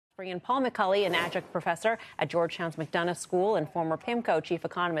Bring in Paul McCulley, an adjunct professor at Georgetown's McDonough School and former PIMCO chief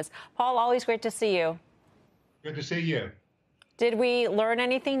economist. Paul, always great to see you. Good to see you. Did we learn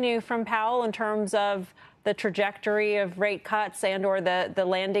anything new from Powell in terms of the trajectory of rate cuts and or the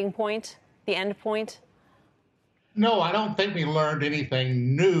landing point, the end point? No, I don't think we learned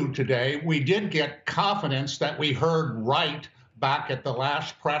anything new today. We did get confidence that we heard right back at the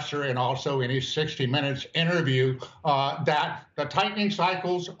last presser and also in his 60 Minutes interview that the tightening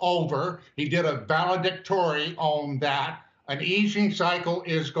cycle's over. He did a valedictory on that. An easing cycle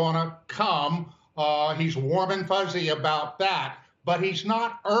is going to come. He's warm and fuzzy about that, but he's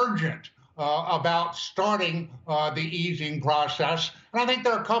not urgent about starting the easing process. And I think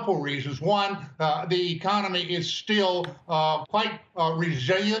there are a couple reasons. One, the economy is still quite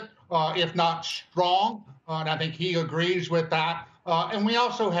resilient, if not strong. And I think he agrees with that. And we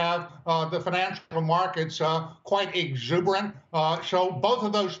also have the financial markets quite exuberant. So both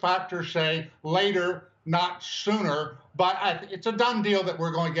of those factors say later, not sooner. But it's a done deal that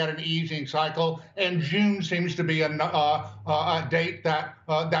we're going to get an easing cycle. And June seems to be a date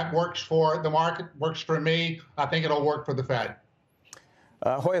that works for the market, works for me. I think it'll work for the Fed.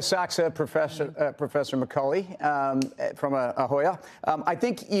 Hoya Saxa, Professor McCulley from Hoya. I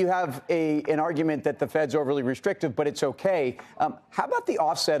think you have an argument that the Fed's overly restrictive, but it's okay. How about the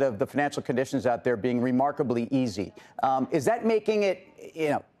offset of the financial conditions out there being remarkably easy? Is that making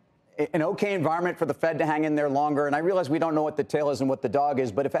it, an okay environment for the Fed to hang in there longer? And I realize we don't know what the tail is and what the dog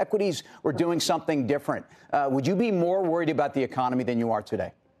is, but if equities were doing something different, would you be more worried about the economy than you are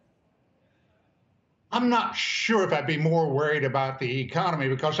today? I'm not sure if I'd be more worried about the economy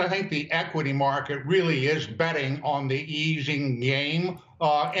because I think the equity market really is betting on the easing game,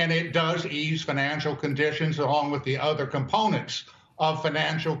 and it does ease financial conditions along with the other components of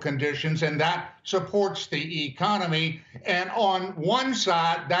financial conditions, and that supports the economy. And on one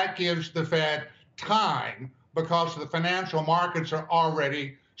side, that gives the Fed time because the financial markets are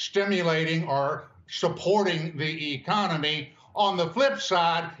already stimulating or supporting the economy. On the flip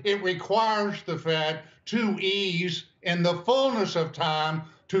side, it requires the Fed to ease in the fullness of time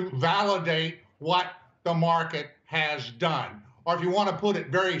to validate what the market has done. Or if you want to put it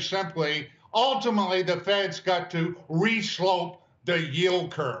very simply, ultimately the Fed's got to reslope the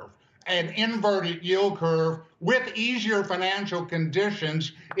yield curve. An inverted yield curve with easier financial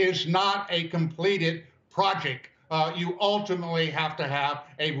conditions is not a completed project. You ultimately have to have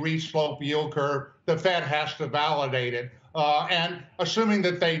a reslope yield curve. The Fed has to validate it. And assuming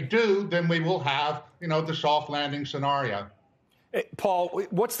that they do, then we will have, the soft landing scenario. Hey, Paul,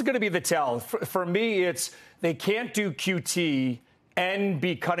 what's going to be the tell? For me, it's they can't do QT and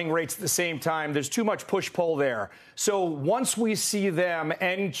be cutting rates at the same time. There's too much push-pull there. So once we see them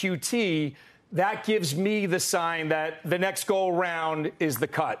end QT, that gives me the sign that the next go-around is the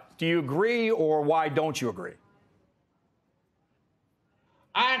cut. Do you agree, or why don't you agree?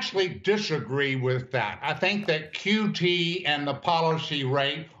 I actually disagree with that. I think that QT and the policy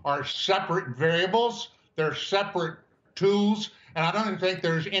rate are separate variables. They're separate tools. And I don't think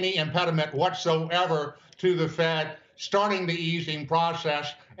there's any impediment whatsoever to the Fed starting the easing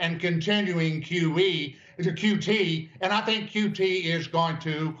process and continuing QT. And I think QT is going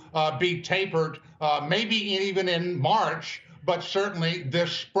to be tapered maybe even in March, but certainly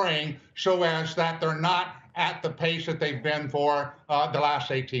this spring, so as that they're not at the pace that they've been for the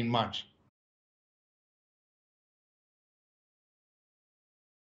last 18 months.